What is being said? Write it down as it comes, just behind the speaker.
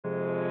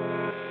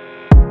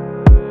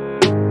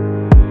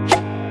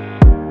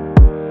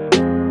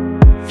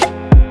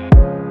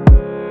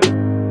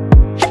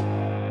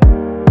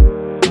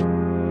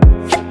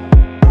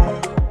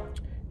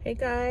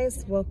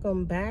guys,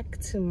 welcome back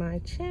to my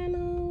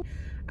channel.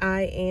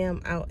 I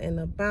am out and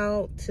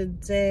about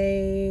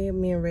today.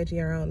 Me and Reggie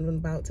are out and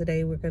about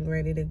today. We're getting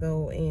ready to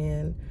go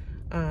in.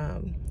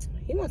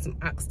 He wants some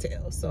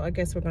oxtails, so I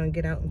guess we're gonna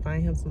get out and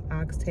find him some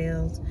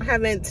oxtails. I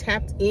haven't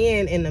tapped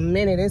in a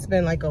minute. It's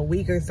been like a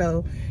week or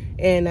so,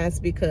 and that's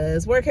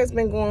because work has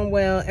been going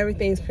well.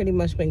 Everything's pretty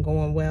much been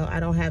going well. I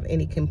don't have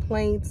any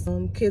complaints.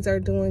 Kids are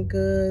doing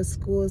good.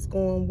 School is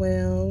going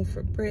well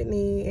for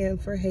Brittany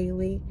and for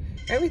Haley.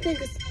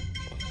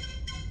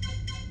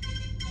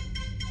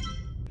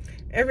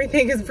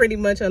 Everything is pretty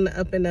much on the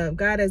up and up.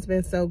 God has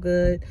been so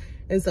good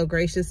and so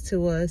gracious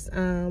to us.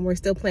 We're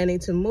still planning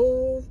to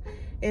move,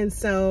 and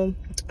so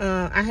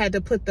I had to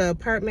put the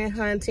apartment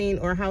hunting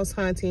or house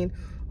hunting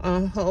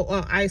on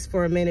ice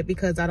for a minute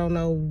because I don't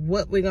know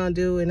what we're gonna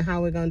do and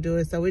how we're gonna do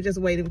it. So we're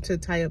just waiting to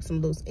tie up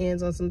some loose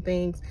ends on some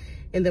things,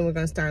 and then we're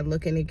gonna start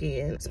looking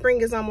again. Spring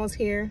is almost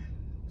here,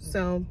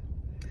 so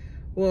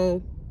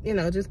we'll, you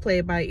know, just play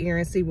it by ear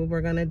and see what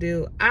we're gonna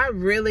do. I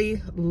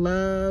really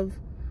love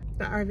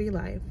the RV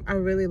life. I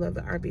really love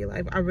the RV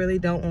life. I really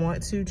don't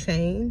want to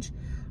change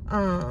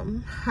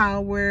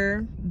how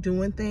we're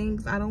doing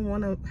things. I don't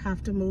want to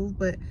have to move,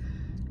 but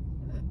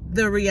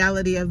the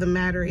reality of the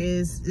matter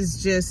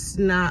is just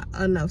not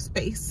enough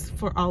space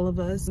for all of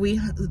us. We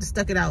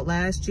stuck it out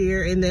last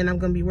year, and then I'm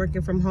gonna be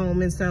working from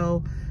home, and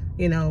so,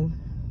 you know,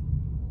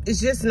 it's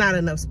just not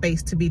enough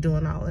space to be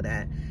doing all of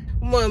that.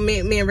 Well, me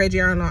and Reggie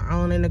are on our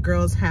own, and the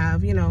girls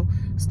have, you know,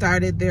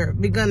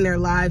 begun their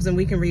lives, and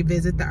we can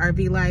revisit the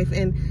RV life,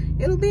 and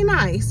it'll be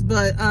nice.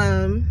 But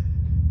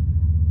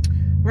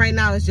right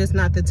now it's just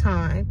not the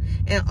time.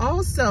 And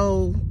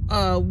also,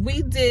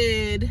 we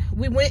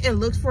went and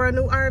looked for a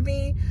new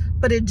RV,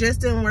 but it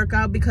just didn't work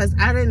out because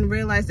I didn't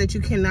realize that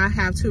you cannot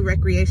have 2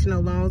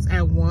 recreational loans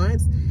at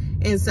once.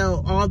 And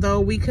so, although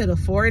we could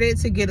afford it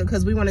to get it,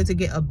 because we wanted to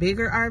get a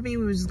bigger RV, we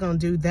were just gonna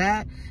do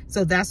that.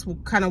 So that's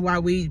kind of why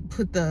we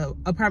put the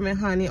apartment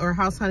hunting or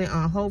house hunting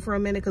on hold for a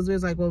minute, because we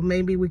was like, well,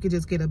 maybe we could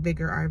just get a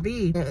bigger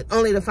RV. And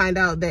only to find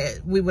out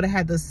that we would have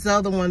had to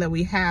sell the one that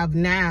we have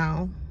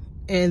now,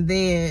 and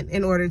then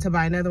in order to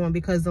buy another one,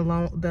 because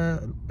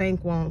the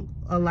bank won't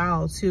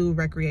allow 2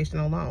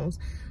 recreational loans.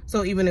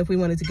 So even if we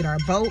wanted to get our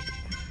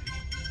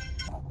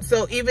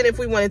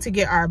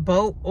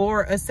boat,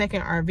 or a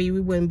second RV,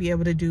 we wouldn't be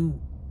able to do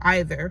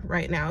either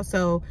right now.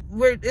 So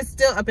it's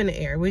still up in the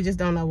air. We just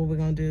don't know what we're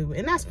gonna do,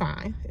 and that's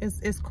fine.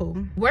 It's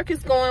cool. Work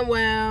is going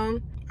well.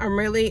 I'm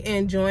really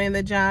enjoying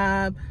the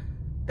job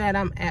that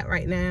I'm at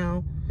right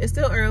now. It's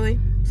still early,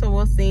 so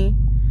we'll see.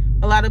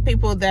 A lot of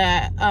people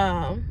that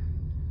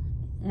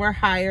were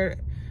hired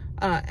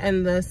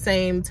in the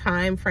same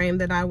time frame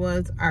that I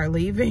was are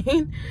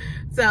leaving.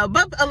 So,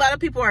 but a lot of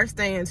people are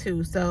staying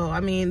too. So, I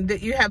mean,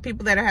 you have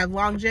people that have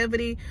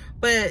longevity,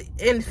 but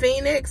in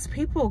Phoenix,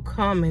 people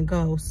come and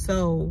go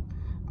so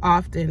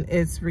often.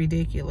 It's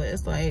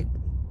ridiculous. Like,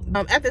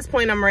 at this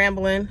point, I'm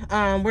rambling.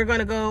 We're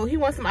gonna go, he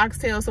wants some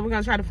oxtail, so we're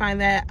gonna try to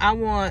find that. I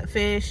want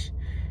fish.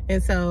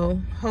 And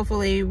so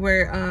hopefully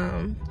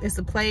it's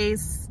a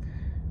place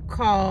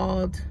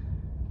called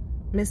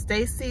Miss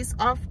Stacy's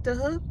Off the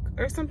Hook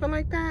or something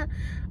like that.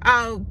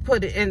 I'll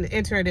put it in,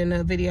 enter it in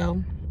the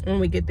video when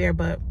we get there,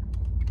 but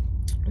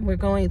we're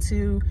going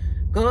to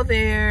go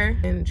there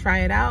and try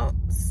it out,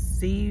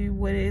 see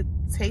what it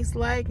tastes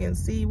like and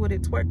see what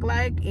it twerk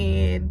like,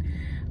 and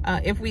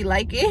if we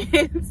like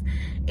it.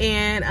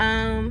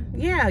 And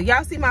yeah,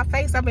 y'all see my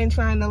face. I've been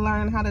trying to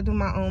learn how to do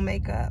my own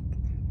makeup.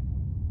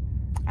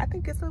 I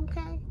think it's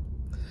okay.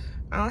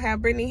 I don't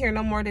have Brittany here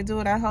no more to do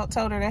it. I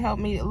told her to help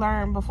me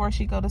learn before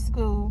she go to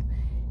school,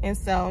 and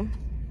so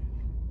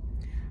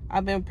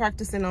I've been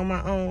practicing on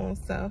my own,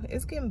 so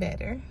it's getting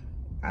better.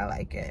 I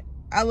like it.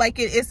 I like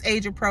it. It's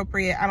age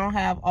appropriate. I don't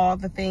have all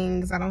the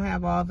things. I don't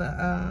have all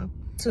the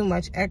too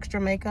much extra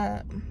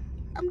makeup.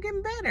 I'm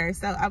getting better,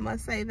 so I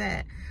must say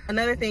that.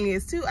 Another thing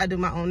is too, I do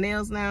my own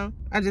nails now.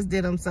 I just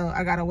did them, so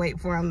I gotta wait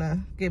for them to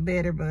get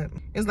better, but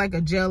it's like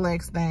a Gel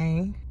X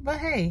thing. But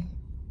hey,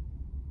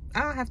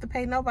 I don't have to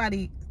pay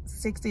nobody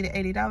 $60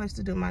 to $80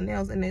 to do my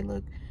nails, and they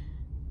look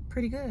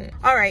pretty good.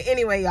 All right,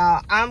 anyway,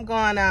 y'all, I'm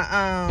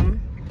gonna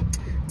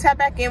tap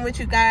back in with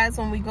you guys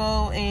when we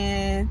go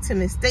into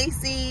Miss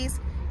Stacy's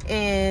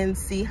and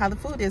see how the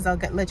food is. I'll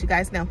let you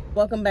guys know.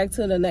 Welcome back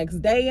to the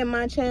next day in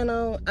my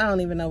channel. I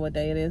don't even know what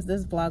day it is.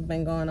 This vlog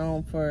been going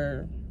on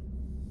for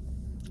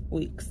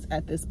weeks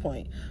at this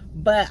point,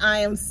 but I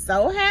am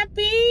so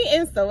happy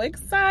and so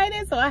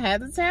excited, so I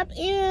had to tap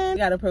in. We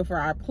got to prove for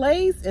our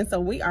place, and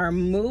so we are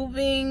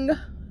moving.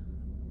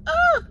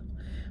 Oh,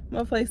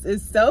 my place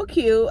is so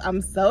cute.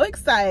 I'm so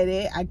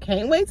excited. I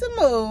can't wait to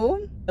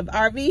move. The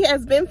RV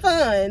has been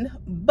fun,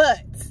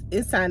 but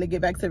it's time to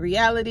get back to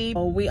reality.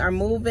 So we are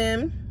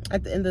moving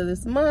at the end of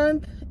this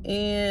month,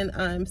 and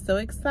I'm so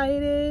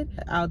excited.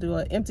 I'll do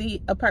an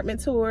empty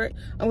apartment tour.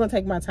 I'm gonna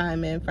take my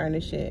time and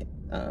furnish it.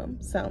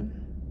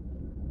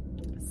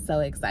 So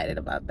excited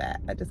about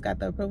that. I just got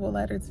the approval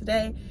letter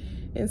today,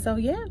 and so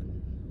yeah,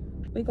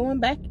 we're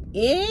going back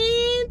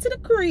into the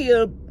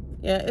crib.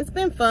 Yeah, it's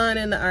been fun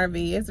in the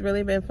RV. It's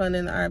really been fun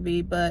in the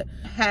RV, but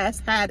has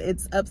had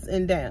its ups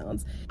and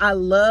downs. I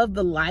love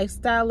the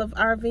lifestyle of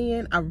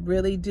RVing. I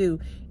really do.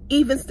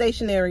 Even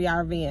stationary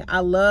RVing.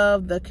 I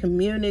love the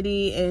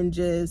community and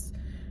just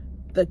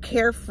the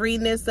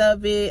carefreeness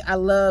of it. I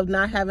love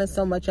not having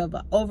so much of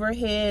an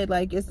overhead.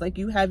 Like, it's like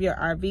you have your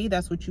RV,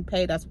 that's what you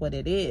pay, that's what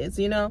it is,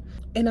 you know?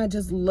 And I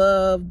just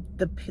love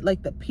the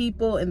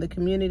people and the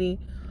community.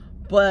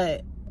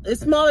 But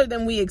it's smaller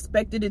than we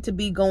expected it to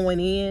be going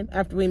in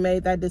after we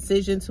made that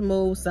decision to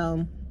move.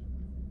 So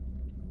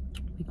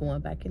we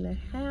going back in the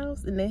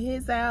house, into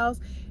his house,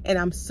 and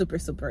I'm super,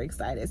 super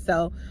excited.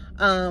 So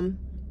I'm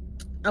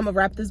gonna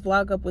wrap this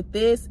vlog up with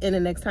this, and the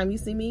next time you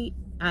see me,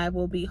 I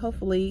will be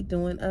hopefully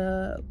doing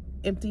a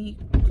empty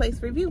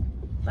place review.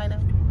 Bye now.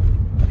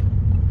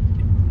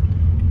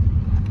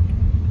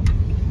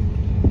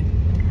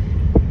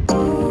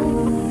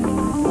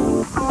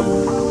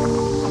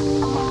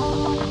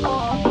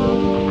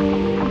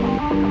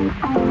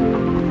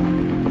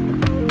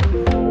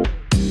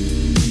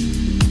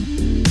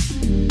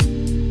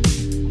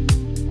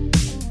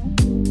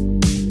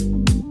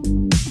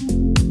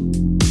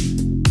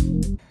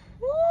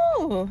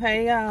 Woo,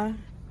 hey y'all.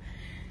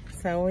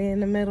 So we're in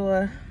the middle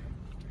of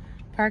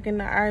parking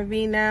the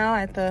RV now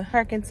at the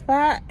parking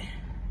spot.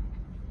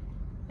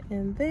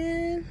 And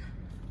then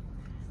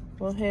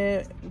we'll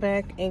head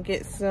back and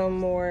get some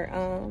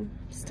more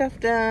stuff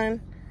done.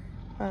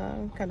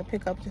 Kind of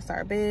pick up just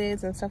our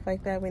beds and stuff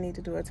like that. We need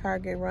to do a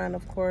Target run,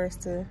 of course,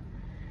 to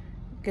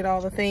get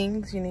all the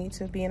things you need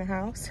to be in a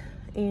house.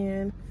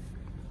 And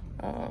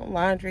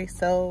laundry,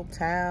 soap,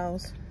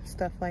 towels,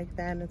 stuff like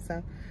that. And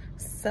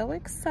so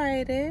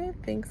excited.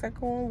 Things are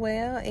going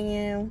well,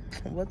 and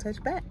we'll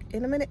touch back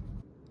in a minute.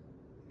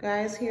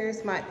 Guys,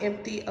 here's my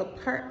empty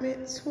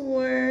apartment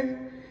tour.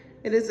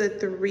 It is a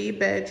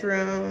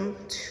 3-bedroom,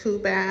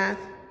 2-bath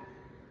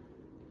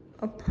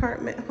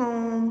apartment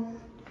home.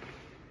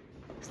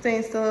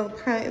 Stainless steel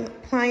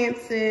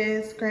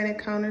appliances, granite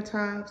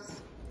countertops.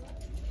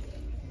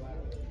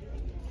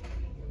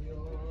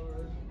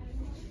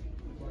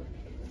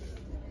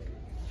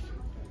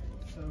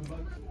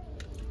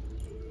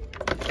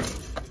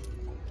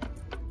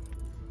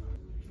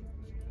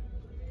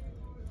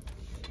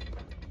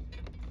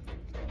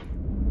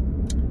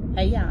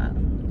 Hey y'all.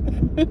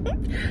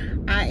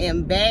 I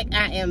am back.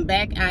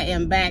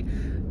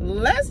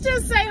 Let's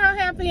just say how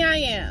happy I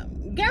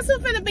am. Guess who's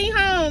finna be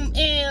home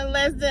in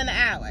less than an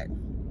hour?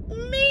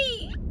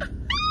 Me.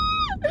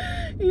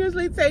 It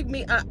usually take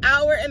me an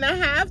hour and a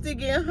half to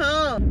get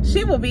home.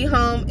 She will be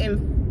home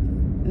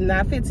in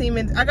not 15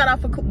 minutes. I got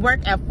off of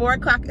work at 4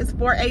 o'clock. It's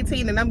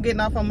 4:18 and I'm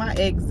getting off on my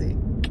exit.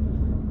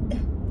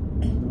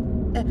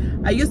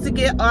 I used to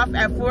get off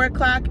at 4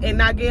 o'clock and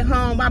not get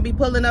home. I'll be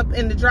pulling up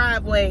in the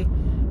driveway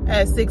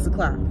at 6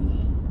 o'clock.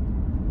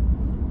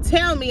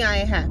 Tell me I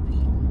ain't happy.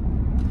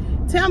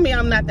 Tell me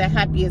I'm not the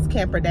happiest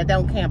camper that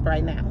don't camp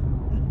right now.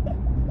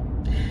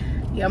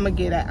 Yeah, I'm gonna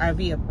give that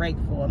RV a break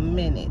for a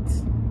minute.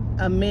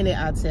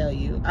 I'll tell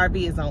you.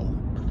 RV is on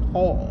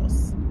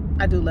pause.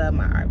 I do love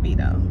my RV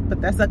though,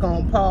 but that's like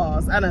on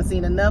pause. I done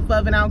seen enough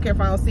of it. I don't care if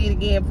I don't see it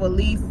again for at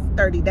least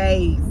 30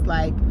 days,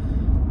 like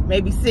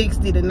maybe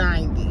 60 to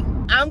 90.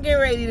 I'm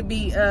getting ready to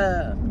be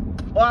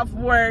off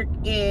work,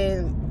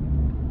 and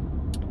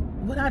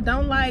what I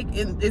don't like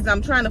is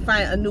I'm trying to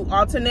find a new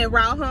alternate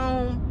route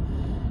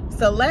home.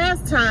 So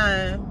last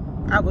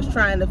time I was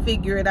trying to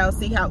figure it out,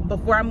 see how,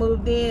 before I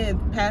moved in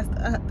past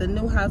the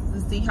new house, to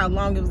see how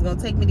long it was gonna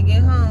take me to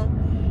get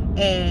home.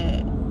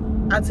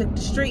 And I took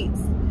the streets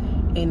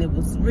and it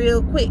was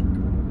real quick.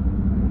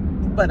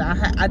 But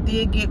I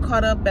did get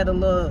caught up at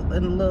in a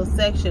little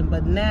section,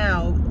 but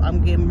now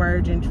I'm getting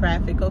merged in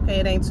traffic. Okay,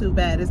 it ain't too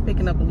bad. It's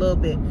picking up a little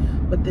bit.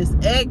 But this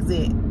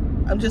exit,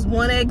 I'm just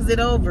one exit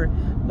over,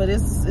 but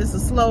it's a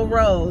slow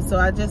road. So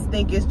I just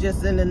think it's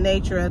just in the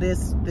nature of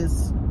this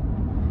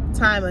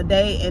time of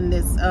day and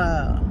this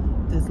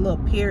little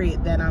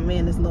period that I'm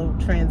in, this little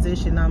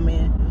transition I'm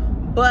in.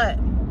 But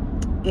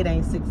it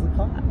ain't 6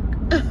 o'clock.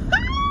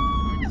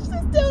 I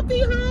should still be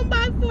home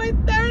by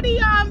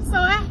 4:30. I'm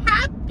so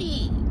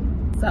happy.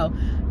 So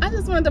I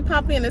just wanted to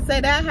pop in and say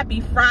that.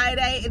 Happy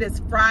Friday. It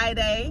is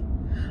Friday.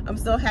 I'm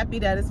so happy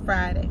that it's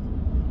Friday.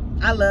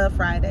 I love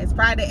Fridays.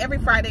 Every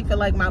Friday feel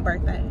like my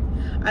birthday.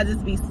 I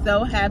just be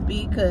so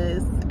happy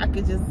because I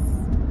could just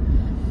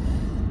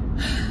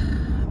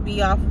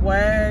be off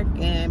work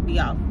and be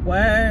off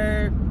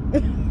work.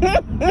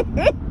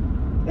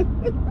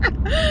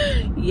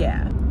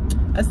 Yeah.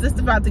 A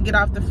sister about to get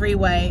off the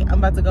freeway. I'm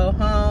about to go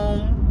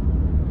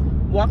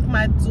home, walk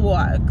my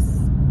dogs,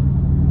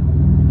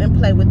 and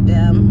play with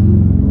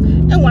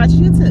them, and watch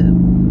YouTube.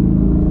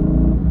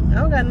 I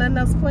don't got nothing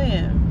else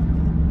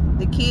planned.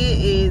 The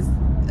kid is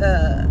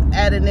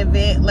at an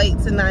event late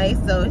tonight,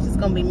 so it's just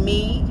gonna be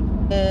me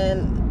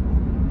and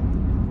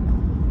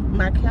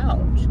my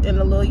couch and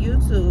a little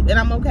YouTube, and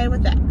I'm okay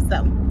with that.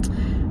 So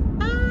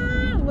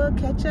I will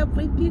catch up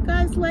with you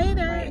guys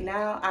later. Right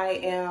now I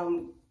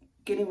am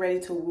getting ready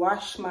to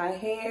wash my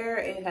hair.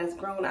 It has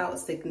grown out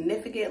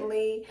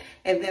significantly.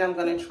 And then I'm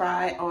gonna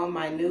try on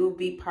my new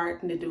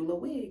V-part Nadula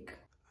wig.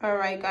 All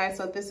right, guys,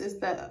 so this is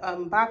the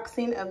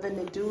unboxing of the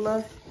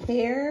Nadula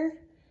hair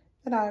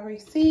that I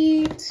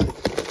received,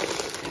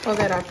 or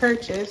that I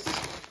purchased.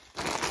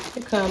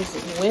 It comes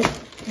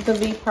with the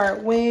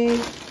V-part wig.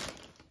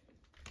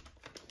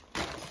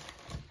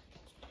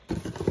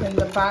 In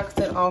the box,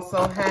 it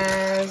also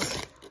has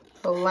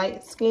a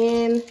light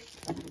skin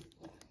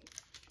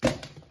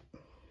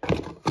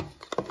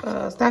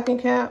stocking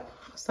cap,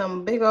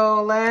 some big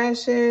old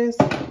lashes,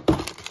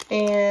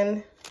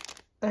 and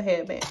a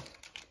headband.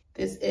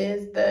 This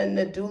is the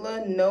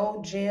Nadula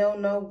No Gel,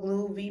 No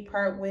Glue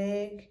V-part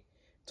wig,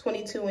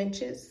 22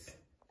 inches.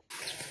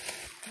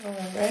 All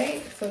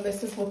right, so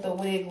this is what the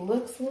wig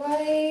looks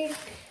like.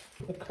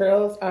 The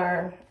curls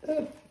are,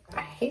 ooh,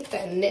 I hate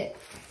that knit.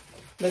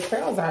 The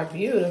curls are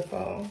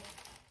beautiful.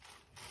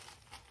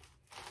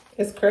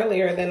 It's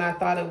curlier than I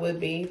thought it would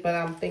be, but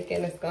I'm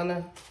thinking it's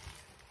gonna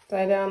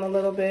die down a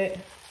little bit.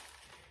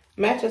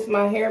 Matches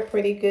my hair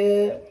pretty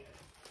good.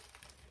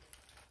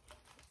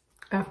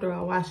 After I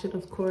wash it,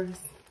 of course.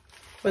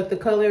 But the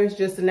color is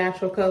just a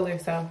natural color,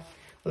 so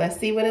let's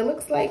see what it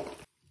looks like.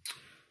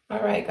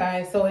 All right,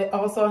 guys, so it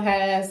also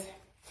has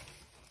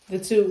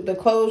the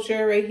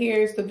closure right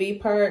here is the V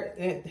part.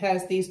 It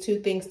has these two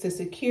things to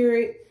secure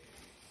it.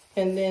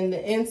 And then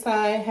the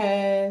inside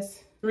has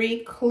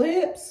 4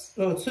 clips,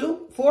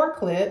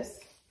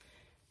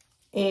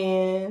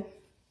 and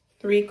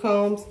 3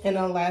 combs and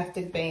an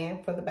elastic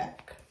band for the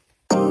back.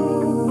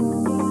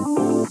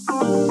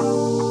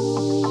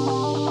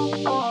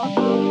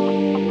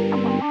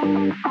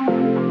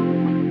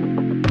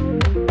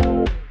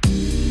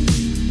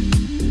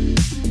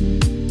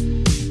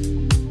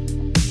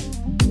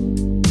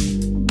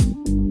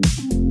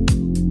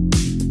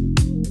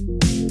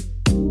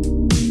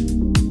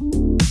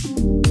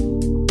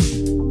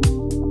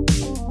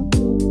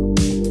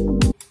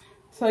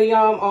 So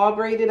y'all, I'm all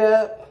braided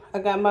up. I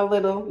got my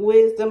little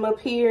wisdom up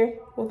here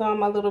with all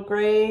my little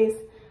grays.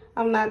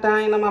 I'm not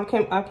dyeing them. I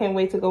can't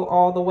wait to go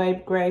all the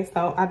way gray,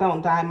 so I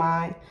don't dye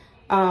mine.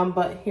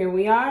 But here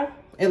we are.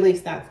 At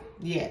least not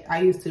yet.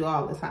 I used to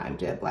all the time,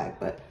 jet black,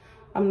 but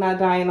I'm not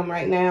dyeing them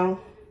right now.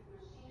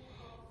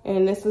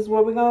 And this is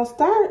where we're gonna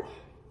start.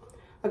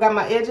 I got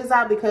my edges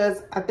out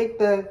because I think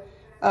the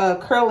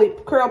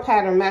curl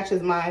pattern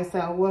matches mine,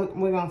 so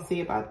we're gonna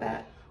see about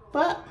that.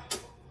 But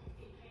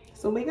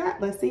so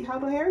let's see how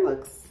the hair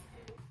looks.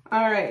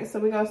 All right, so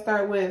we're gonna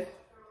start with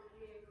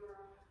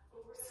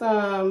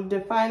some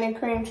defining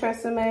cream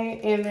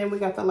tresemme, and then we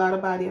got the Lotta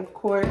Body, of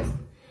course.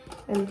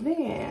 And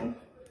then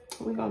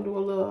we're gonna do a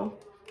little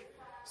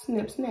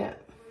snip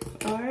snip.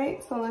 All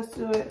right, so let's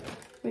do it.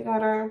 We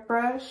got our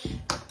brush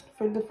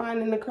for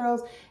defining the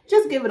curls.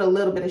 Just give it a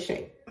little bit of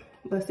shape.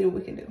 Let's see what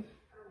we can do.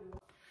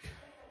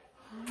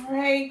 All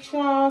right,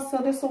 y'all, so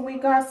this is what we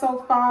got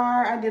so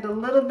far. I did a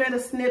little bit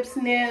of snip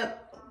snip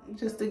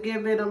just to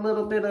give it a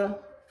little bit of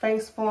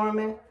face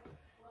forming.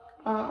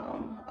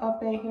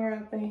 Up in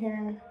here.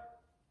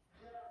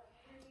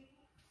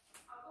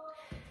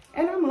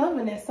 And I'm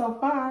loving it so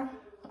far.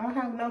 I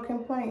have no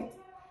complaints.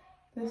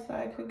 This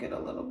side could get a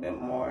little bit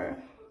more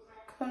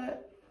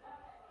cut.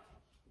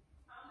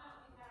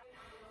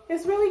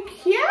 It's really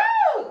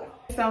cute.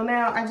 So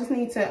now I just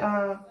need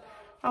to,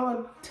 I'm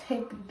gonna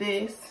take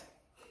this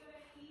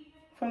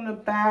from the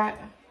back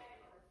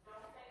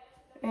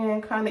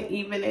and kind of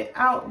even it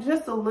out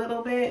just a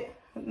little bit.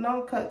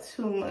 Don't cut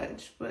too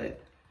much, but,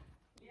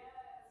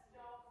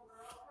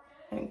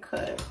 and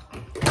cut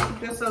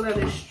just so that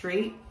it's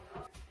straight.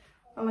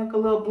 I like a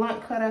little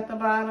blunt cut at the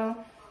bottom.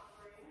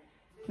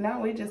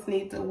 Now we just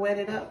need to wet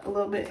it up a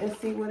little bit and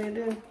see what it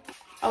do.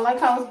 I like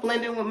how it's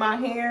blending with my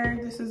hair.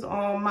 This is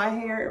on my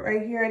hair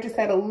right here. I just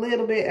had a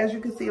little bit, as you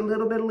can see, a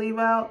little bit of leave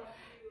out.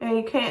 And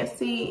you can't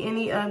see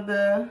any of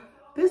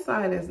this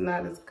side is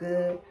not as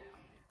good.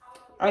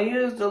 I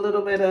used a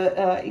little bit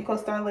of Eco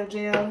Styler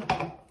gel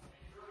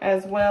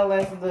as well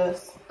as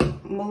this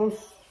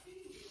mousse.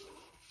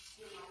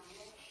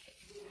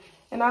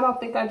 And I don't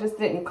think I just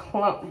didn't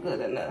clump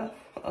good enough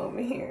over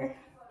here.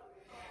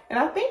 And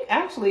I think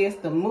actually it's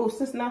the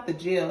mousse, it's not the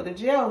gel. The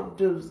gel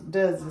does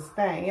this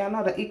thing. Y'all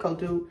know the Eco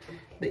do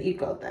the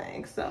Eco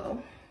thing.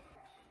 So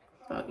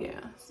yeah,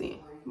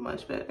 see,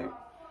 much better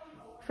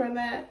for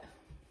that.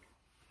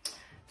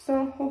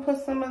 So we'll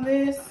put some of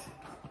this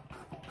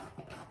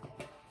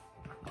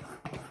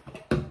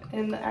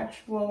in the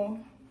actual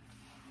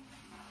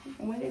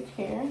wig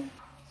here.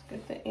 Let's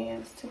get the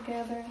ends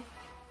together.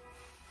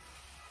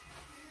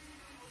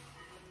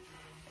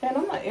 And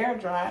I'm gonna air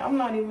dry. I'm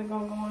not even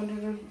gonna go under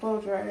this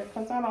blow dryer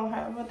because I don't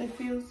have a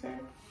diffuser.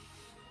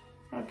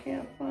 I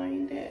can't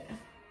find it.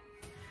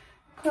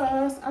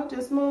 Cause I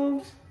just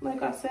moved,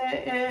 like I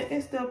said, and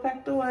it's still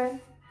packed away.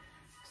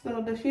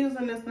 So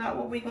diffusing is not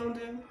what we're gonna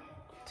do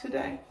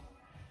today.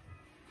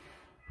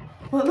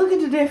 Well, look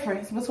at the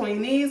difference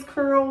between these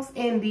curls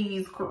and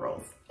these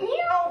curls. And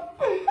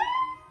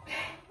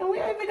we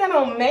ain't even got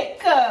no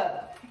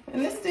makeup.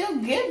 And it's still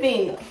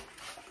giving.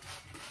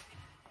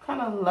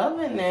 kind of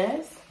loving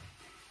this.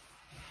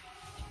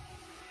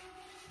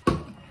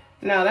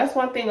 Now, that's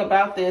one thing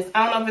about this.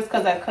 I don't know if it's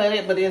because I cut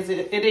it, but it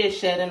is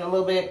shedding a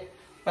little bit.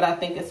 But I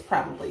think it's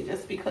probably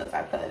just because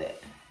I cut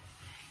it.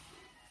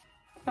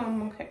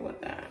 I'm okay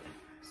with that.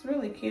 It's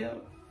really cute.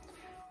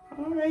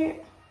 All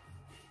right.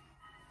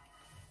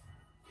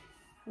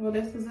 Well,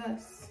 this is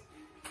us.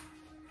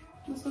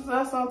 This is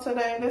us on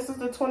today. This is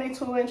the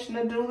 22-inch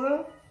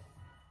Nadula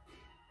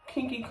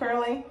Kinky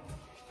Curly,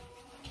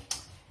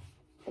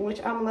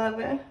 which I'm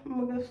loving.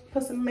 I'm gonna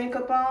put some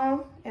makeup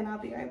on and I'll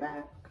be right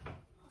back.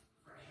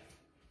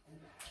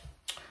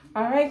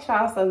 All right,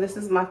 y'all, so this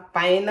is my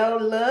final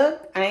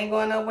look. I ain't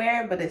going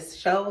nowhere, but it's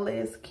surely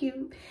is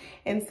cute.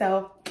 And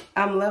so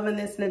I'm loving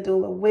this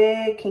Nadula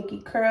wig,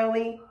 Kinky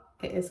Curly.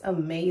 It is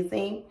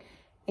amazing.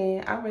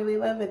 And I really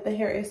love it. The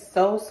hair is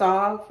so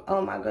soft.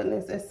 Oh my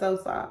goodness, it's so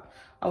soft.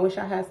 I wish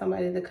I had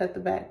somebody to cut the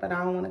back, but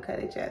I don't want to cut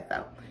it yet,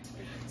 though.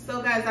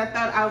 So guys, I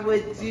thought I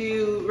would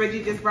do,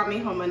 Reggie just brought me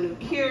home a new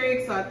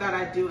Keurig, so I thought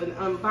I'd do an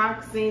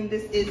unboxing.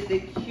 This is the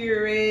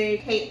Keurig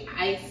Hey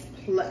Ice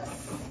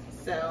Plus.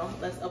 So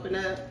let's open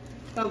up.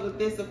 Comes with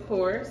this, of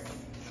course.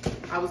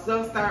 I was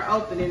gonna start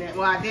opening it.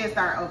 Well, I did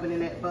start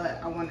opening it,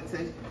 but I wanted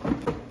to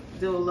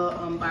do a little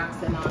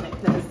unboxing on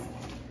it because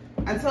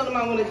I told him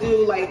I want to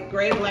do like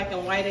gray, black,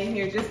 and white in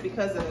here just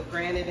because of the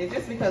granite and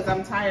just because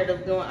I'm tired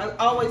of doing, I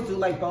always do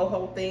like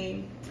boho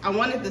theme. I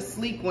wanted the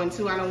sleek one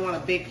too. I don't want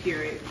a big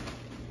Keurig.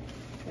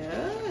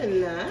 Oh,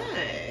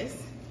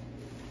 nice.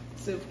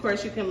 So of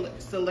course you can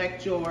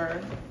select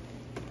your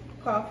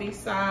coffee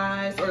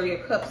size or your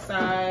cup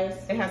size.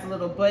 It has a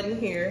little button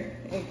here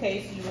in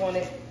case you want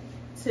it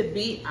to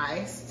be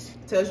iced.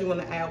 It tells you when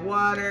to add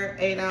water,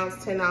 8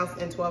 ounce, 10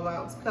 ounce, and 12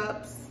 ounce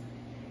cups.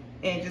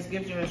 And just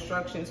gives you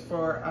instructions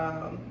for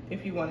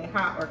if you want it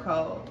hot or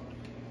cold,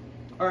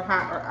 or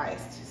hot or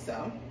iced.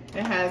 So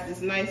it has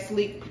this nice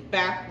sleek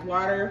back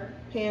water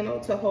panel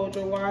to hold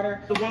your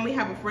water. The one we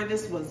had before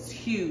this was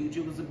huge.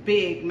 It was a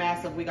big,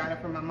 massive. We got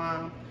it from my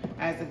mom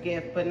as a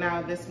gift, but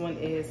now this one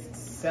is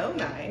so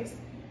nice.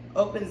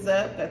 Opens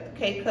up, got the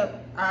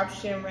K-cup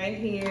option right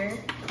here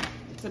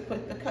to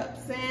put the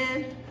cups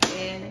in,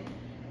 and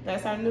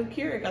that's our new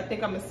Keurig. I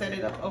think I'm gonna set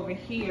it up over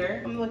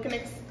here. I'm looking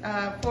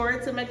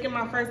forward to making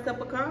my first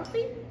cup of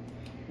coffee.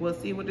 We'll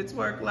see what it's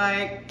work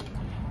like.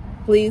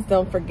 Please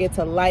don't forget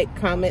to like,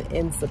 comment,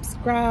 and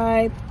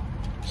subscribe.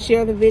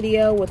 Share the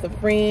video with a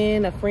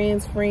friend, a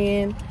friend's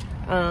friend.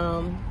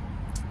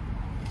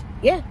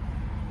 Yeah.